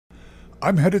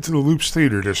I'm headed to the Loops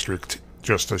Theater District,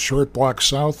 just a short block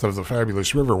south of the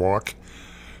fabulous Riverwalk,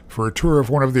 for a tour of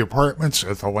one of the apartments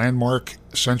at the landmark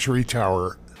Century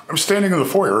Tower. I'm standing in the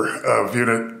foyer of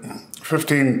Unit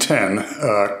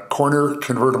 1510, corner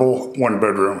convertible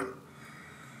one-bedroom.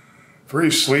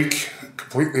 Very sleek,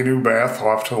 completely new bath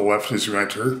off to the left as you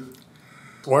enter.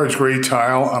 Large gray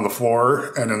tile on the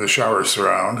floor and in the shower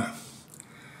surround.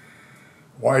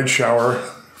 Wide shower,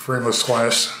 frameless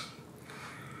glass.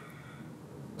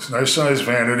 It's a nice sized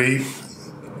vanity.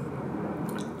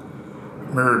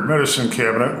 Mirrored medicine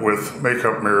cabinet with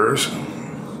makeup mirrors.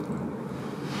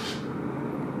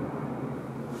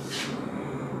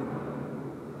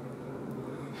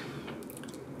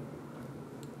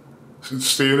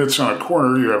 Since the unit's on a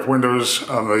corner, you have windows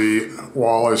on the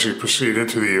wall as you proceed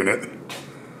into the unit.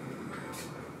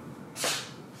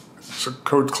 It's a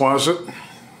coat closet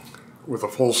with a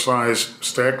full-size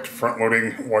stacked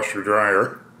front-loading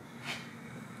washer-dryer.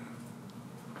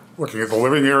 Looking at the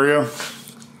living area,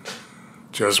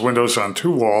 which has windows on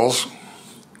two walls.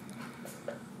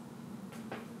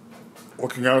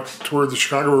 Looking out toward the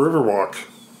Chicago Riverwalk,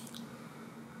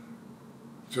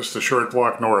 just a short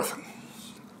block north.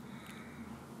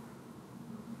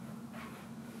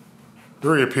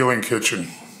 Very appealing kitchen.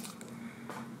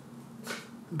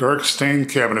 Dark stained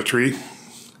cabinetry.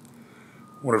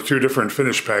 One of two different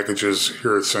finish packages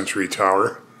here at Century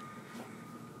Tower.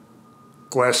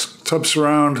 Glass tub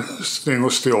surround,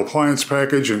 stainless steel appliance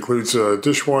package, includes a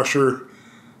dishwasher,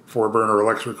 4-burner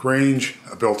electric range,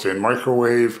 a built-in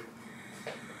microwave.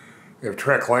 You have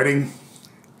track lighting,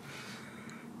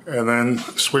 and then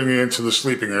swinging into the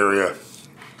sleeping area,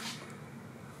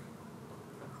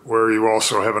 where you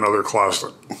also have another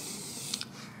closet.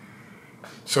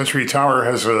 Century Tower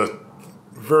has a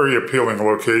very appealing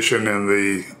location in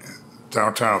the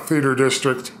downtown theater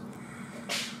district.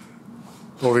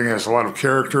 Building has a lot of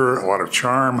character, a lot of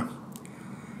charm.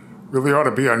 Really ought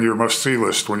to be on your must-see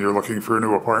list when you're looking for a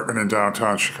new apartment in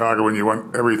downtown Chicago and you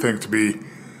want everything to be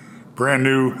brand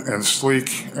new and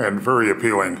sleek and very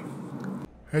appealing.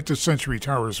 Head to Century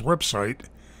Tower's website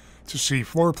to see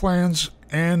floor plans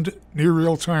and near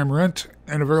real-time rent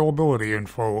and availability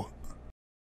info.